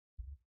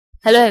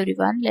Hello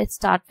everyone, let's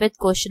start with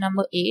question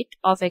number 8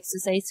 of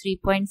exercise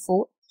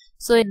 3.4.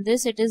 So in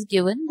this it is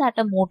given that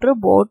a motor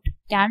boat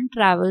can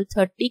travel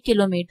 30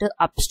 km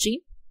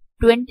upstream,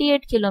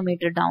 28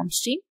 km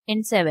downstream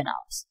in 7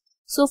 hours.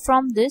 So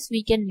from this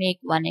we can make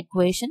one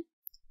equation.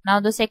 Now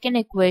the second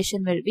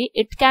equation will be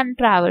it can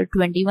travel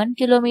 21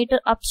 km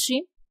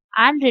upstream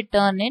and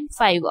return in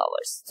 5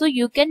 hours. So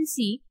you can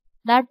see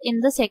that in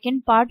the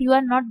second part you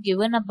are not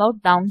given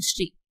about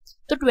downstream.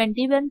 तो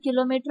 21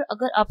 kilometre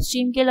अगर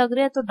upstream के लग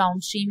रहे हैं तो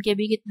downstream के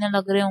भी कितने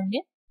लग रहे होंगे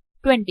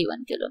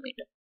 21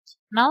 kilometre.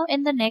 Now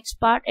in the next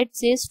part it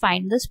says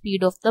find the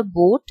speed of the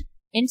boat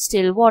in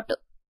still water.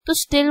 तो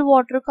स्टिल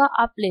वाटर का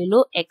आप ले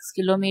लो x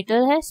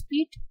किलोमीटर है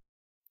स्पीड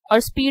और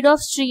स्पीड ऑफ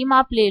स्ट्रीम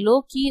आप ले लो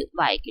कि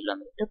y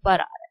किलोमीटर पर आ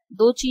रहा है.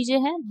 दो चीजें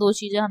हैं, दो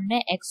चीजें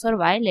हमने x और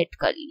y लेट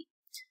कर ली.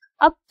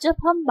 अब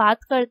जब हम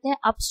बात करते हैं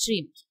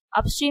अपस्ट्रीम की,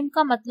 अपस्ट्रीम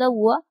का मतलब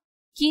हुआ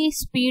कि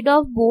स्पीड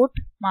ऑफ बोट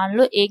मान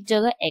लो एक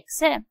जगह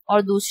x है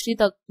और दूसरी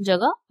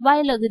जगह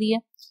y लग रही है.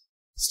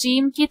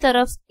 स्ट्रीम की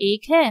तरफ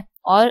एक है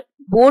और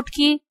बोट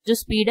की जो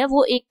स्पीड है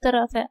वो एक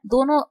तरफ है,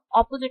 दोनों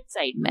ऑपोजिट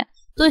साइड में.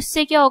 तो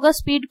इससे क्या होगा,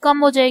 स्पीड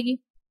कम हो जाएगी.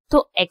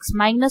 तो x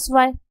माइनस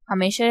वाई,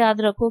 हमेशा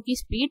याद रखो कि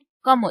स्पीड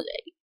कम हो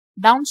जाएगी.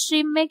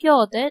 डाउनस्ट्रीम में क्या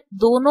होता है,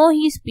 दोनों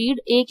ही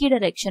स्पीड एक ही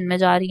डायरेक्शन में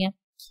जा रही है.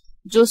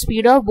 जो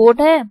स्पीड ऑफ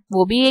बोट है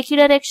वो भी एक ही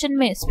डायरेक्शन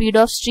में, स्पीड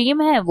ऑफ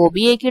स्ट्रीम है वो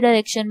भी एक ही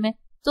डायरेक्शन में.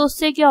 तो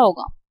उससे क्या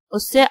होगा,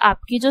 उससे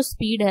आपकी जो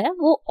स्पीड है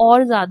वो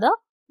और ज्यादा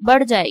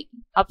बढ़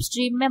जाएगी.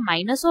 अपस्ट्रीम में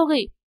माइनस हो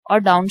गई और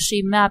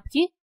डाउनस्ट्रीम में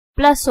आपकी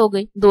प्लस हो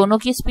गई. दोनों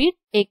की स्पीड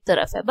एक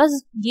तरफ है.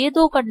 बस ये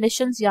दो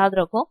कंडीशंस याद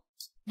रखो,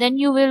 then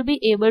you will be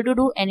able to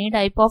do any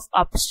type of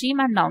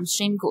upstream and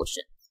downstream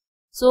question.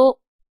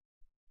 So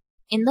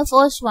in the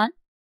first one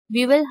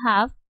we will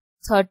have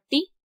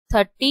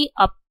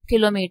 30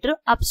 kilometre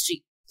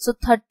upstream. So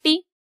 30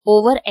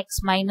 over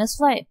x minus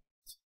Y.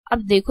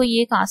 अब देखो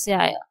ये कहां से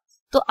आया,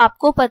 तो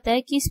आपको पता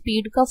है कि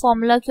स्पीड का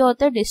फॉर्मूला क्या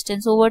होता है,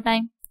 डिस्टेंस ओवर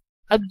टाइम.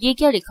 अब ये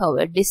क्या लिखा हुआ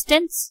है,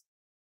 डिस्टेंस.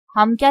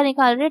 हम क्या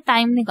निकाल रहे हैं,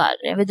 टाइम निकाल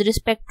रहे हैं विद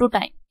रिस्पेक्ट टू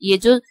टाइम. ये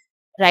जो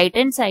राइट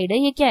हैंड साइड है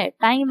ये क्या है,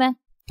 टाइम है.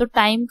 तो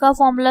टाइम का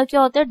फॉर्मूला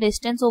क्या होता है,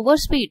 डिस्टेंस ओवर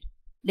स्पीड.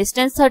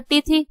 डिस्टेंस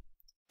 30 थी,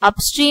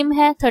 अपस्ट्रीम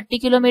है, 30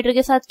 किलोमीटर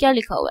के साथ क्या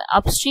लिखा हुआ है,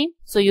 upstream.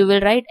 So you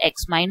will write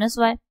x minus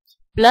Y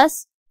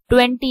plus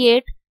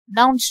 28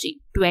 downstream.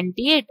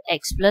 28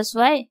 x plus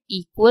Y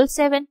equal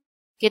 7.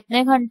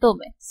 कितने घंटों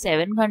में,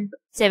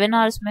 7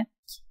 आवर्स में.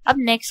 अब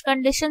नेक्स्ट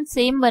कंडीशन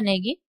सेम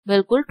बनेगी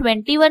बिल्कुल.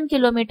 21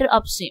 kilometre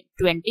upstream,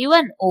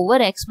 21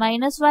 over x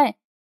minus Y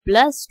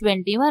plus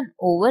 21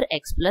 over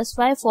x plus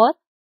Y for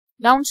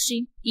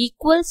downstream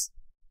equals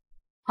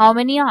how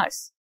many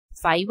hours,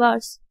 5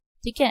 hours.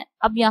 ठीक है.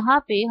 अब यहाँ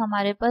पे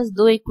हमारे पास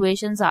दो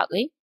इक्वेशंस आ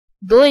गई.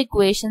 दो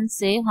इक्वेशन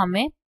से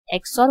हमें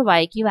x और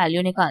y की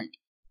वैल्यू निकालनी.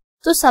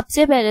 तो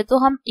सबसे पहले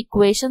तो हम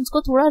इक्वेशंस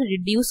को थोड़ा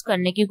रिड्यूस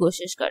करने की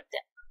कोशिश करते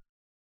हैं.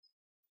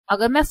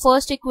 अगर मैं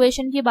फर्स्ट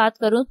इक्वेशन की बात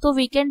करूं तो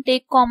we can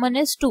take common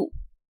is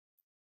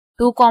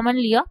 2 common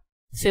लिया,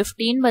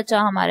 15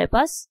 बचा हमारे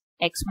पास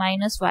x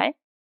माइनस वाई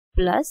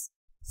प्लस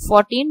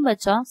 14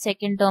 बचा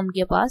सेकेंड टर्म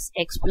के पास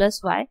x प्लस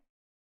वाई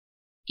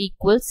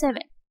इक्वल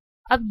 7.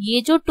 अब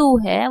ये जो 2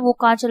 है वो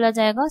कहाँ चला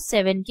जाएगा,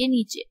 7 के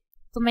नीचे.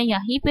 तो मैं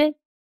यहीं पे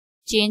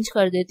चेंज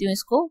कर देती हूँ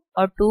इसको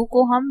और 2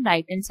 को हम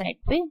राइट हैंड साइड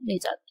पे ले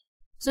जाते हैं.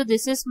 So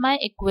this is my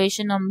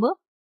equation number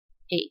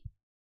A.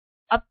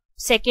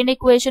 Second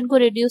equation को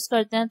रिड्यूस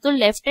करते हैं तो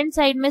लेफ्ट हैंड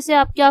साइड में से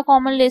आप क्या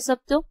कॉमन ले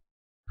सकते हो,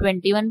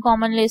 21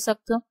 कॉमन ले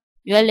सकते हो.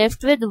 You are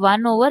left with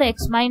 1 over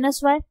x minus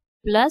Y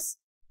plus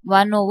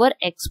 1 over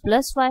x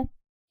plus Y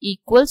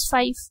equals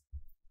 5.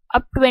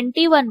 अब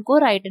 21 को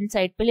राइट हैंड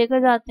साइड पे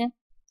लेकर जाते हैं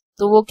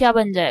तो वो क्या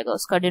बन जाएगा,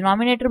 उसका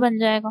डिनोमिनेटर बन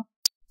जाएगा.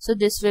 So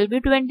this will be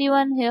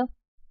 21 here.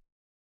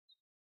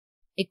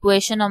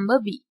 Equation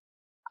number B.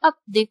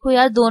 अब देखो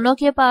यार, दोनों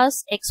के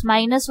पास x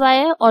माइनस वाई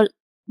है और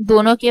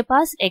दोनों के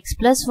पास x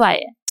प्लस वाई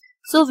है.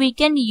 So we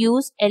can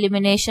use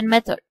elimination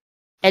method.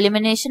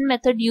 Elimination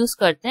method use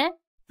करते हैं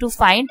to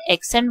find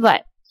x and y.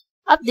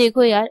 अब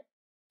देखो यार,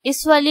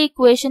 इस वाली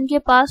इक्वेशन के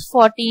पास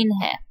 14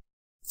 है,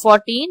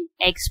 14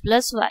 x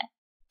प्लस वाई.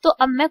 तो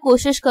अब मैं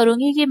कोशिश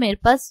करूंगी कि मेरे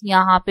पास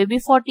यहाँ पे भी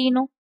 14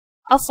 हो.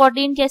 अब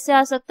 14 कैसे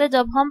आ सकता है,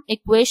 जब हम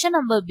इक्वेशन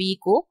नंबर बी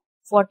को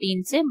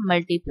 14 से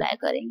मल्टीप्लाई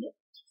करेंगे.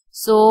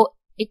 So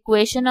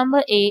equation number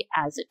A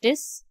as it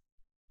is.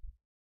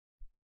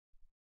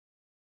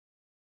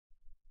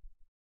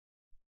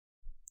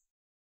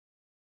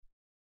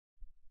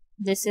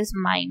 This is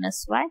minus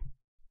y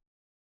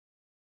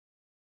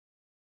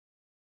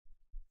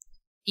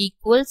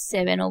equals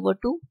 7 over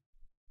 2.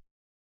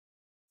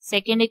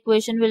 Second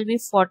equation will be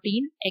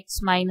 14 x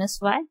minus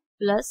y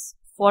plus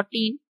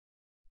 14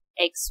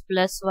 x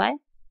plus y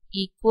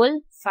equal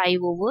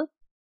 5 over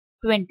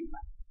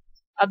 21.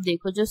 अब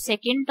देखो जो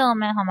सेकेंड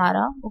टर्म है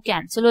हमारा वो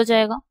cancel हो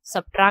जाएगा,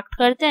 सब्ट्रैक्ट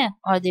करते हैं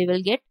और they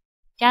will get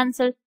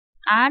cancelled.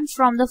 And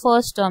from the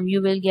first term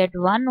you will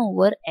get 1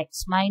 over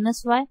x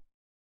minus y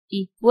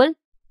equal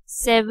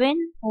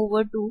 7 over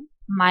 2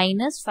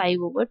 minus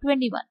 5 over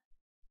 21.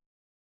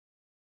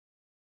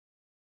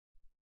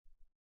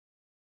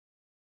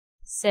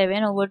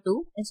 7/2.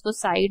 इसको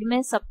साइड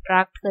में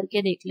सब्ट्रैक्ट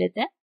करके देख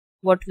लेते हैं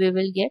what we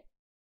will get.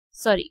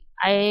 Sorry,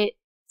 I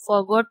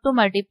forgot to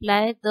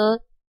multiply the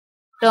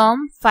term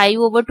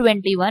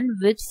 5/21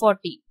 with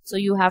 14. So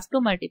you have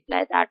to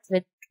multiply that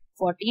with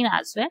 14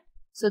 as well.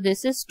 So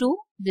this is 2,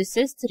 this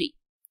is 3.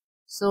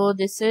 So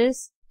this is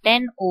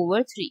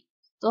 10/3.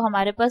 तो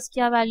हमारे पास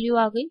क्या value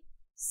आ गई?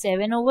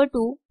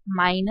 7/2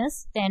 minus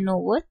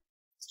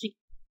 10/3.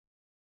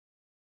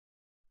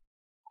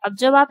 अब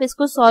जब आप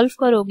इसको solve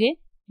करोगे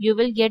you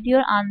will get your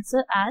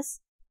answer as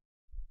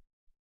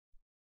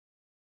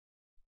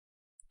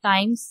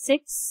times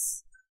 3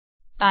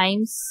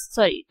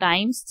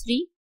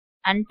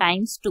 and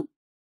times 2.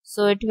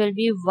 So it will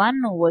be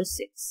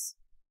 1/6.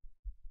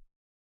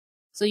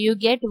 So you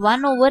get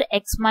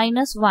 1/x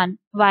minus 1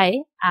 y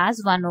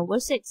as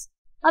 1/6.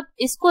 अब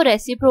इसको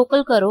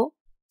रेसिप्रोकल करो,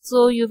 so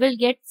you will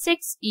get 6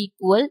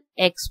 equal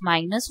x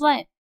minus y.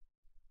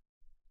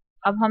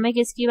 अब हमें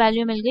किसकी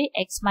वैल्यू मिल गई?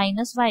 x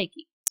minus y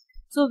की.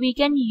 So we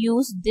can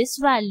use this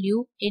value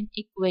in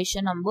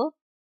equation number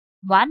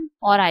 1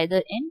 or either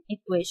in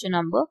equation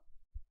number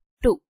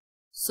 2.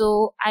 So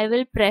I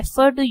will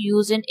prefer to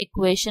use in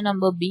equation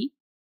number B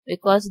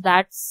because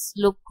that's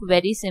look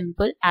very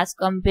simple as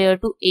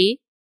compared to A.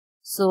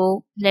 So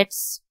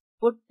let's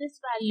put this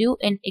value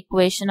in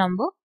equation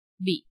number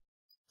B.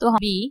 So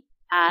B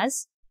as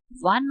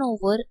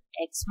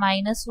 1/x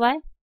minus y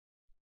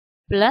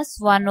plus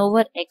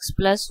 1/x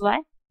plus y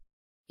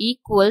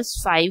equals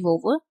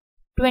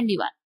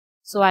 5/21.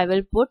 So I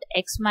will put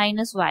x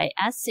minus y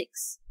as 6.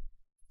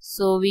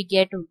 So we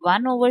get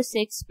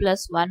 1/6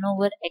 plus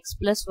 1/x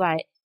plus y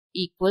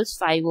equals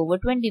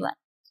 5/21.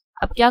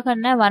 अब क्या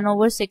करना है?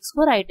 1/6 को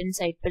right hand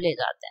side पे ले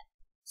जाते हैं.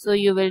 So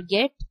you will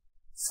get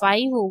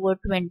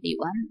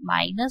 5/21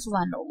 minus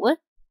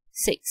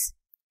 1/6.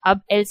 अब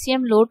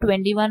LCM लो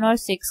 21 और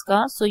 6 का,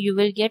 so you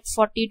will get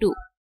 42.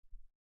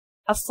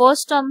 अब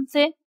फर्स्ट टर्म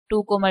से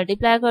 2 को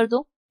मल्टीप्लाई कर दो,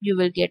 you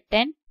will get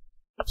 10.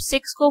 अब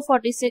 6 को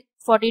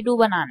 42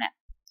 बनाना है,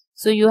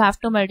 so you have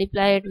to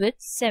multiply it with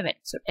 7.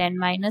 So 10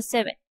 minus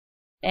 7.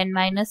 10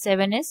 minus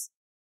 7 is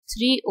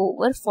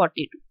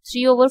 3/42.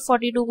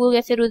 3/42 को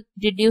कैसे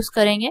रिड्यूस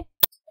करेंगे?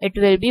 It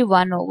will be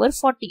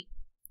 1/14.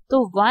 तो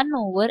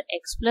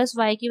 1/x plus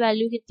y की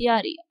वैल्यू कितनी आ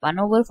रही है?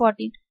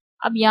 1/14.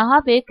 अब यहाँ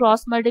पे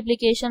क्रॉस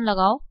मल्टीप्लीकेशन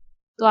लगाओ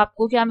तो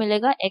आपको क्या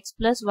मिलेगा? x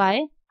plus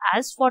y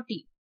as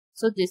 14.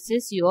 So this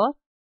is your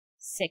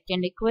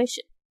second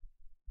equation.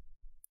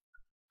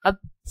 अब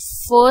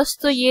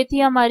फर्स्ट तो ये थी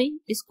हमारी,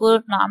 इसको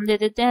नाम दे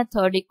देते हैं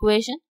थर्ड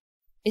इक्वेशन,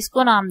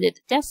 इसको नाम दे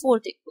देते हैं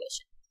फोर्थ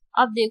इक्वेशन.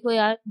 अब देखो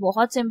यार,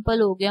 बहुत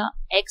सिंपल हो गया.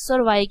 x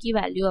और y की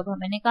वैल्यू अब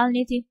हमें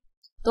निकालनी थी,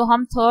 तो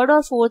हम थर्ड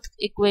और फोर्थ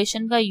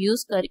इक्वेशन का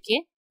यूज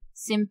करके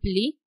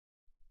सिंपली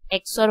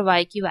x और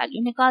y की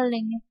वैल्यू निकाल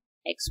लेंगे.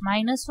 x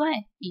minus y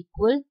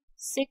equal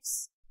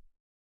 6.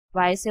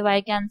 y से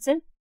y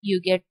cancel, you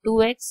get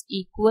 2x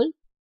equal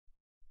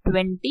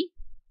 20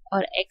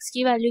 और x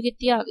की वैल्यू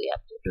कितनी आ गई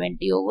आपको?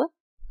 20/2.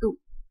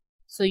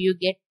 So you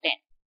get 10.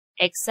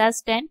 x as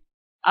 10.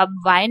 अब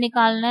y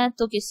निकालना है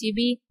तो किसी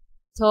भी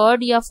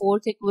थर्ड या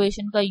फोर्थ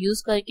इक्वेशन का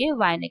यूज करके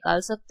y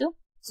निकाल सकते हो.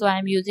 So I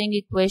am using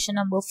equation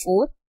number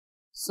 4.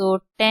 So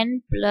 10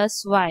 plus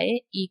y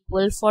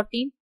equal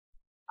 14.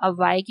 अब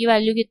y की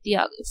वैल्यू कितनी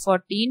आ गई?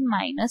 14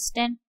 minus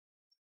 10.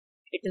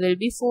 It will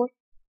be 4.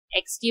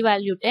 x की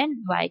वैल्यू 10,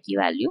 y की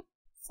value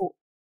 4.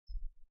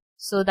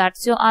 So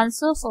that's your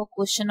answer for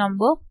question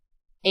number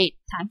 8.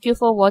 Thank you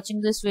for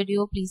watching this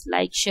video. Please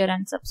like, share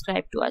and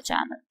subscribe to our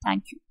channel.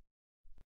 Thank you.